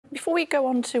Before we go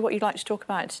on to what you'd like to talk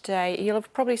about today, you'll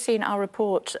have probably seen our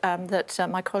report that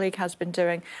my colleague has been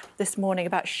doing this morning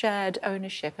about shared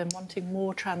ownership and wanting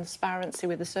more transparency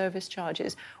with the service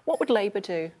charges. What would Labour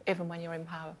do, even when you're in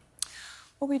power?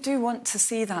 Well, we do want to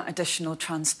see that additional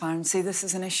transparency. This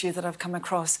is an issue that I've come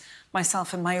across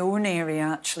myself in my own area,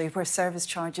 actually, where service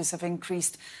charges have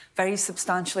increased very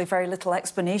substantially, very little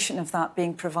explanation of that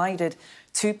being provided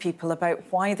to people about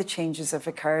why the changes have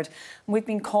occurred. And we've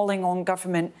been calling on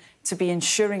government to be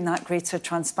ensuring that greater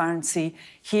transparency.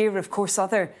 Here, of course,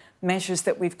 other measures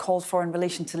that we've called for in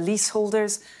relation to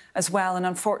leaseholders as well. And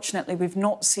unfortunately, we've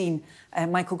not seen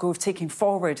Michael Gove taking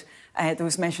forward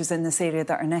those measures in this area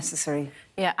that are necessary.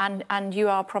 Yeah, and you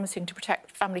are promising to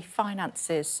protect family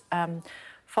finances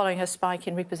following a spike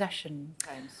in repossession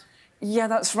claims. Yeah,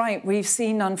 that's right. We've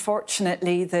seen,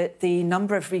 unfortunately, that the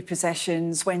number of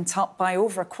repossessions went up by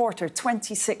over a quarter,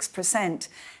 26%,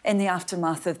 in the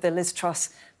aftermath of the Liz Truss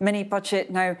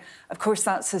mini-budget. Now, of course,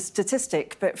 that's a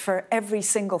statistic, but for every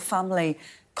single family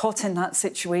caught in that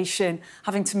situation,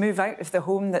 having to move out of the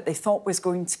home that they thought was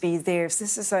going to be theirs,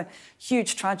 this is a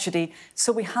huge tragedy.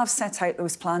 So we have set out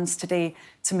those plans today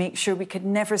to make sure we could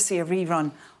never see a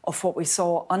rerun of what we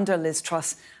saw under Liz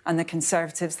Truss and the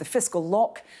Conservatives. The fiscal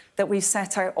lock that we've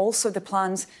set out, also the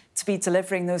plans to be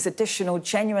delivering those additional,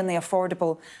 genuinely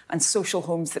affordable and social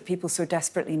homes that people so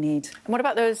desperately need. And what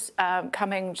about those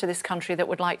coming to this country that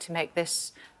would like to make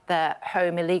this their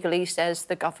home illegally, says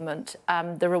the government?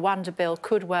 The Rwanda bill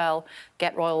could well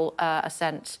get royal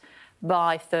assent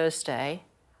by Thursday.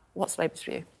 What's Labour's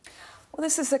view? Well,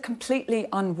 this is a completely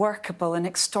unworkable and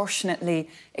extortionately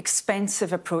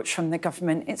expensive approach from the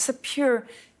government. It's a pure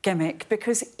gimmick,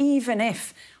 because even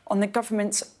if, on the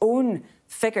government's own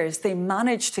figures, they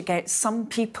manage to get some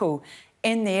people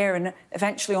in the air and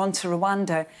eventually onto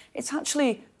Rwanda, it's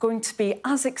actually going to be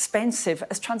as expensive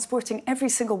as transporting every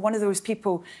single one of those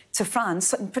people to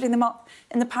France and putting them up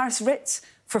in the Paris Ritz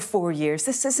for 4 years.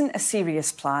 This isn't a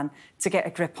serious plan to get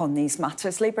a grip on these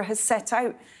matters. Labour has set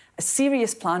out a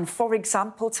serious plan, for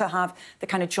example, to have the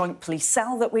kind of joint police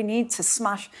cell that we need to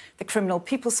smash the criminal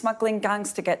people smuggling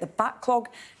gangs, to get the backlog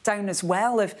down as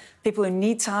well of people who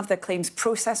need to have their claims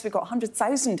processed. We've got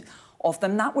 100,000 of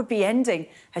them. That would be ending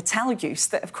hotel use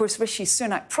that, of course, Rishi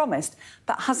Sunak promised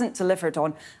but hasn't delivered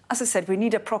on. As I said, we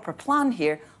need a proper plan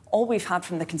here. All we've had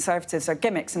from the Conservatives are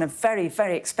gimmicks, and a very,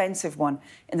 very expensive one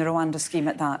in the Rwanda scheme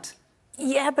at that.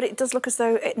 Yeah, but it does look as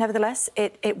though, nevertheless,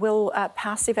 it will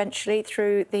pass eventually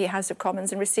through the House of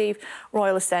Commons and receive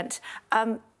royal assent.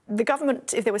 The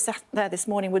government, if they were sat there this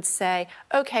morning, would say,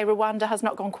 OK, Rwanda has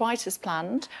not gone quite as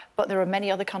planned, but there are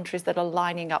many other countries that are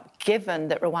lining up, given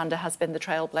that Rwanda has been the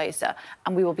trailblazer,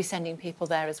 and we will be sending people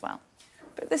there as well.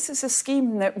 But this is a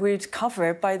scheme that would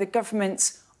cover, by the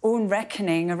government's own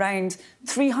reckoning, around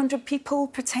 300 people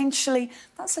potentially.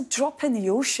 That's a drop in the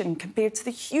ocean compared to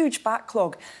the huge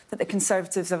backlog that the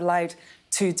Conservatives have allowed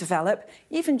to develop.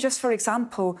 Even just, for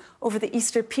example, over the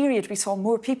Easter period, we saw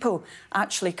more people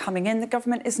actually coming in. The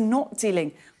government is not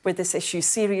dealing with this issue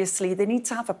seriously. They need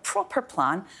to have a proper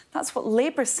plan. That's what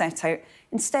Labour set out.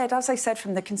 Instead, as I said,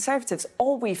 from the Conservatives,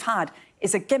 all we've had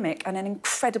is a gimmick, and an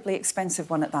incredibly expensive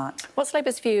one at that. What's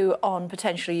Labour's view on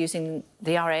potentially using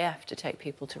the RAF to take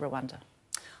people to Rwanda?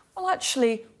 Well,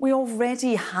 actually, we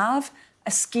already have a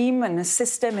scheme and a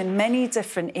system in many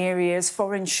different areas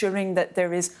for ensuring that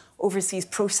there is overseas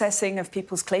processing of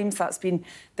people's claims. That's been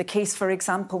the case, for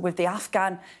example, with the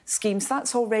Afghan schemes.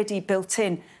 That's already built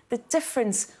in. The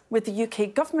difference with the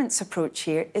UK government's approach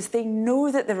here is they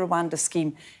know that the Rwanda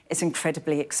scheme is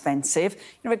incredibly expensive.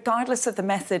 Regardless of the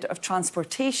method of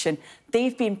transportation,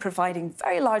 they've been providing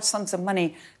very large sums of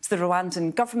money to the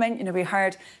Rwandan government. We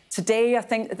heard today, I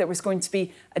think, that there was going to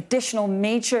be additional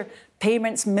major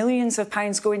payments, millions of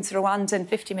pounds going to the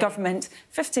Rwandan government,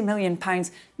 £50 million.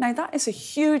 Now, that is a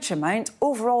huge amount,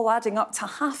 overall adding up to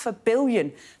 £500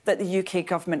 million that the UK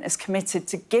government is committed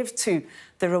to give to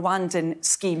the Rwandan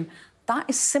scheme. That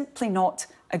is simply not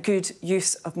a good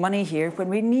use of money here, when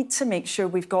we need to make sure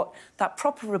we've got that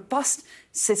proper, robust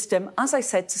system, as I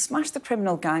said, to smash the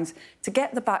criminal gangs, to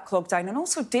get the backlog down, and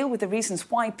also deal with the reasons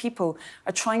why people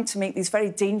are trying to make these very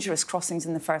dangerous crossings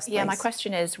in the first place. Yeah, my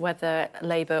question is whether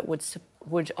Labour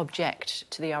would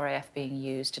object to the RAF being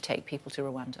used to take people to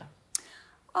Rwanda.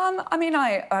 I mean,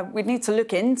 we'd need to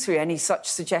look into any such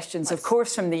suggestions, of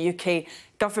course, from the UK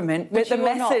government. But the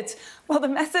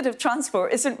method of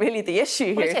transport isn't really the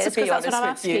issue here, to be honest with you. That's what I'm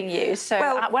asking you.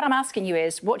 So what I'm asking you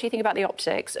is, what do you think about the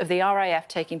optics of the RAF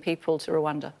taking people to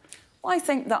Rwanda? Well, I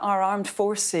think that our armed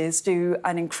forces do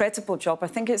an incredible job. I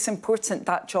think it's important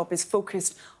that job is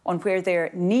focused on where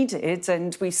they're needed,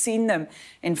 and we've seen them,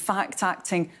 in fact,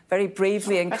 acting very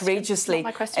bravely and courageously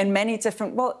in many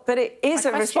different... Well, but it is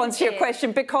a response to your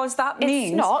question, because that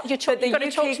means... It's not. You're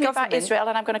going to talk to me about Israel,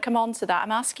 and I'm going to come on to that.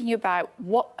 I'm asking you about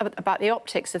the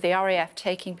optics of the RAF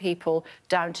taking people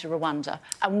down to Rwanda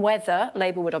and whether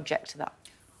Labour would object to that.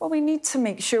 Well, we need to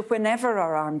make sure whenever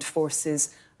our armed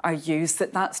forces are used,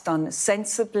 that's done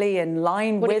sensibly, in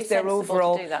line with their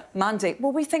overall mandate.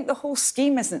 Well, we think the whole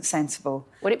scheme isn't sensible.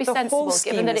 Would it be sensible,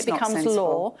 given that it becomes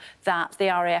law, that the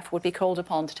RAF would be called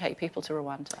upon to take people to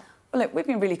Rwanda? Well, look, we've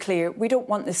been really clear. We don't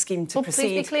want this scheme to proceed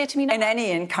please be clear to me now. In any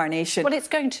incarnation. Well, it's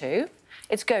going to.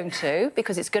 It's going to,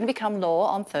 because it's going to become law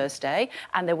on Thursday,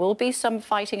 and there will be some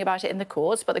fighting about it in the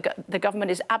courts, but the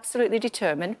government is absolutely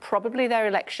determined, probably their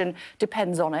election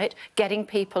depends on it, getting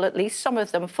people, at least some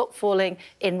of them, footfalling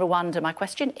in Rwanda. My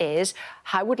question is,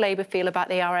 how would Labour feel about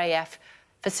the RAF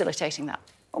facilitating that?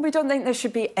 Well, we don't think there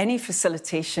should be any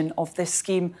facilitation of this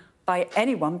scheme by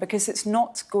anyone, because it's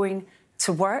not going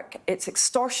to work. It's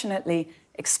extortionately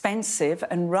expensive,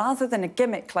 and rather than a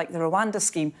gimmick like the Rwanda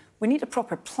scheme, we need a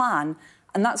proper plan.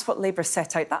 And that's what Labour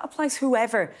set out. That applies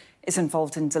whoever is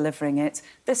involved in delivering it.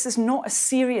 This is not a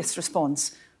serious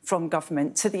response from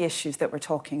government to the issues that we're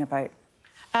talking about.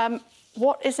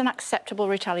 What is an acceptable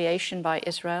retaliation by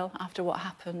Israel after what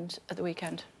happened at the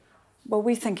weekend? Well,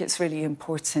 we think it's really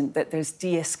important that there's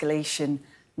de-escalation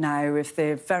now of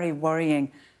the very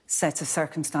worrying set of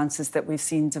circumstances that we've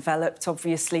seen developed.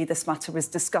 Obviously, this matter was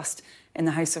discussed in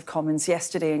the House of Commons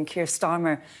yesterday, and Keir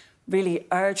Starmer really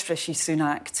urged Rishi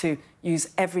Sunak to use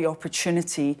every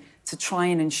opportunity to try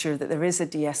and ensure that there is a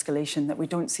de-escalation, that we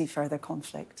don't see further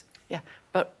conflict. Yeah,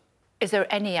 but is there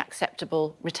any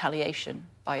acceptable retaliation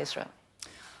by Israel?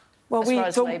 Well, as far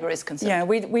as Labour is concerned? Yeah,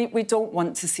 we don't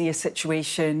want to see a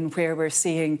situation where we're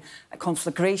seeing a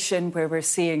conflagration, where we're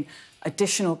seeing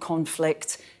additional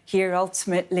conflict. Here,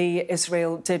 ultimately,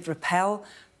 Israel did repel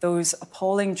those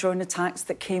appalling drone attacks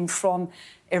that came from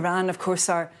Iran. Of course,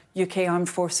 our UK armed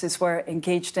forces were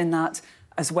engaged in that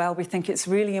as well. We think it's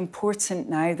really important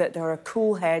now that there are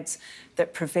cool heads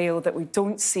that prevail, that we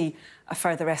don't see a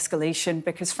further escalation,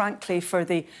 because, frankly, for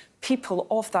the people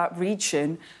of that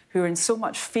region who are in so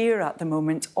much fear at the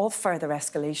moment of further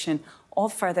escalation,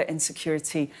 of further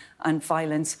insecurity and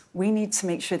violence, we need to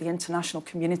make sure the international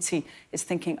community is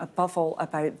thinking above all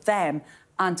about them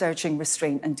and urging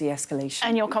restraint and de-escalation.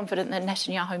 And you're confident that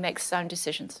Netanyahu makes sound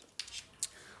decisions?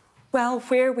 Well,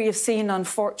 where we have seen,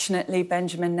 unfortunately,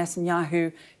 Benjamin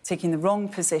Netanyahu taking the wrong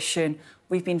position,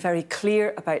 we've been very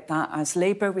clear about that as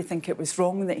Labour. We think it was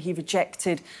wrong that he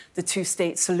rejected the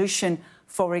two-state solution.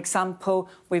 For example,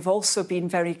 we've also been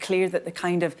very clear that the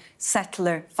kind of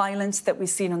settler violence that we've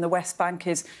seen on the West Bank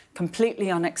is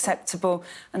completely unacceptable.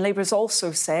 And Labour's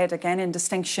also said, again in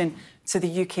distinction to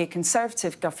the UK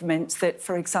Conservative government, that,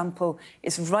 for example,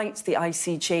 it's right the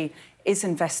ICJ is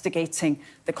investigating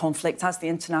the conflict as the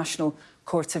International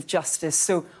Court of Justice.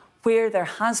 So where there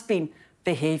has been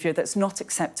behaviour that's not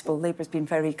acceptable, Labour's been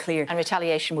very clear. And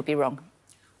retaliation would be wrong?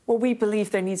 Well, we believe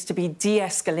there needs to be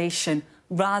de-escalation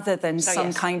rather than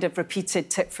some kind of repeated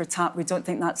tit for tat. We don't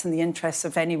think that's in the interests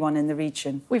of anyone in the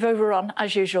region. We've overrun,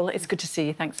 as usual. It's good to see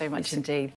you. Thanks so much indeed.